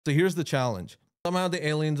So here's the challenge. Somehow the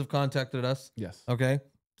aliens have contacted us. Yes. Okay.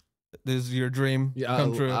 This is your dream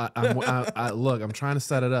come true. Look, I'm trying to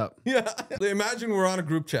set it up. Yeah. Imagine we're on a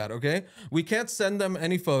group chat, okay? We can't send them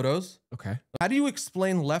any photos. Okay. How do you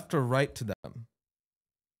explain left or right to them?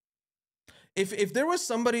 If there was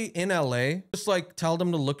somebody in LA, just like tell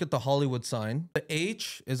them to look at the Hollywood sign. The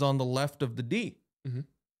H is on the left of the D. Mm-hmm.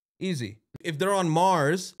 Easy. If they're on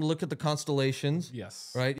Mars, look at the constellations.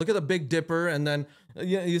 Yes. Right? Look at the Big Dipper, and then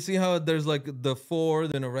you see how there's like the 4,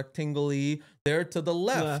 then a rectangle E there to the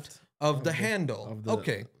left of the handle.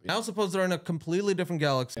 Okay. Now suppose they're in a completely different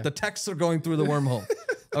galaxy. Yeah. The texts are going through the wormhole.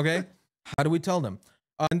 Okay. How do we tell them?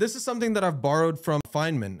 And this is something that I've borrowed from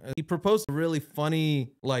Feynman. He proposed a really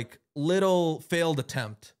funny, like little failed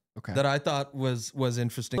attempt. Okay. That I thought was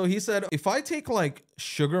interesting. So he said, if I take like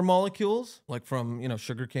sugar molecules, like from,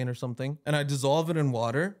 sugarcane or something, and I dissolve it in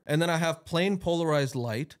water, and then I have plain polarized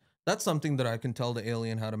light, that's something that I can tell the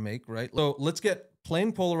alien how to make, right? So let's get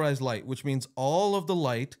plain polarized light, which means all of the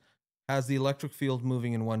light has the electric field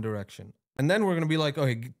moving in one direction. And then we're going to be like,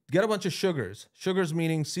 okay, get a bunch of sugars. Sugars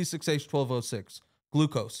meaning C6H12O6,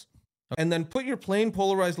 glucose. And then put your plain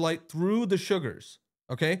polarized light through the sugars,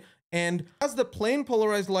 okay? And as the plain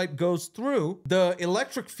polarized light goes through, the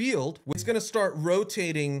electric field is going to start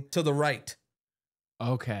rotating to the right.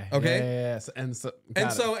 Okay. Okay. Yes. And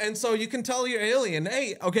so you can tell your alien,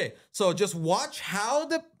 hey, okay, so just watch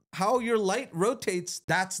how your light rotates.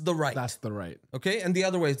 That's the right. That's the right. Okay. And the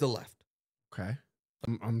other way is the left. Okay.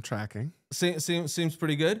 I'm tracking. Seems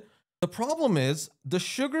pretty good. The problem is the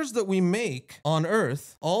sugars that we make on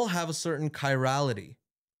Earth all have a certain chirality.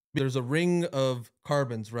 There's a ring of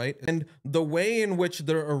carbons, right? And the way in which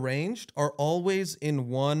they're arranged are always in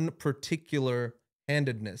one particular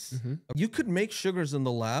handedness. Mm-hmm. You could make sugars in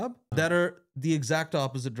the lab that are the exact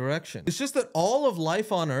opposite direction. It's just that all of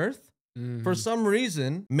life on Earth, for some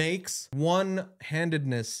reason, makes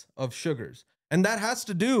one-handedness of sugars. And that has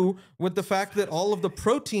to do with the fact that all of the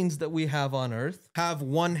proteins that we have on Earth have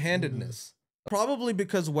one-handedness. Probably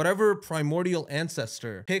because whatever primordial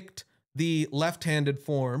ancestor picked the left-handed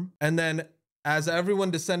form, and then as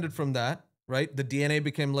everyone descended from that, right, the DNA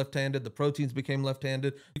became left-handed, the proteins became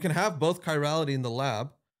left-handed. You can have both chirality in the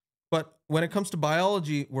lab, but when it comes to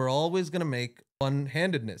biology, we're always going to make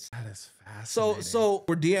one-handedness. That is fascinating. So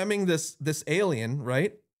we're DMing this alien,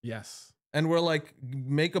 right? Yes. And we're like,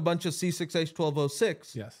 make a bunch of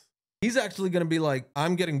C6H12O6. Yes. He's actually going to be like,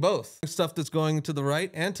 I'm getting both stuff that's going to the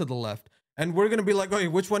right and to the left. And we're going to be like, okay,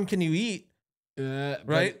 which one can you eat?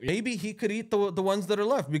 Right? Maybe he could eat the ones that are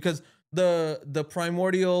left because the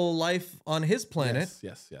primordial life on his planet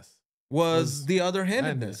yes was the other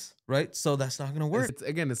handedness, right? So that's not going to work.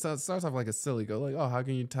 It starts off like a silly go, like, oh, how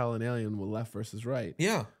can you tell an alien with left versus right?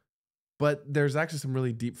 Yeah. But there's actually some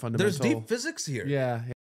really deep fundamental... There's deep physics here. Yeah.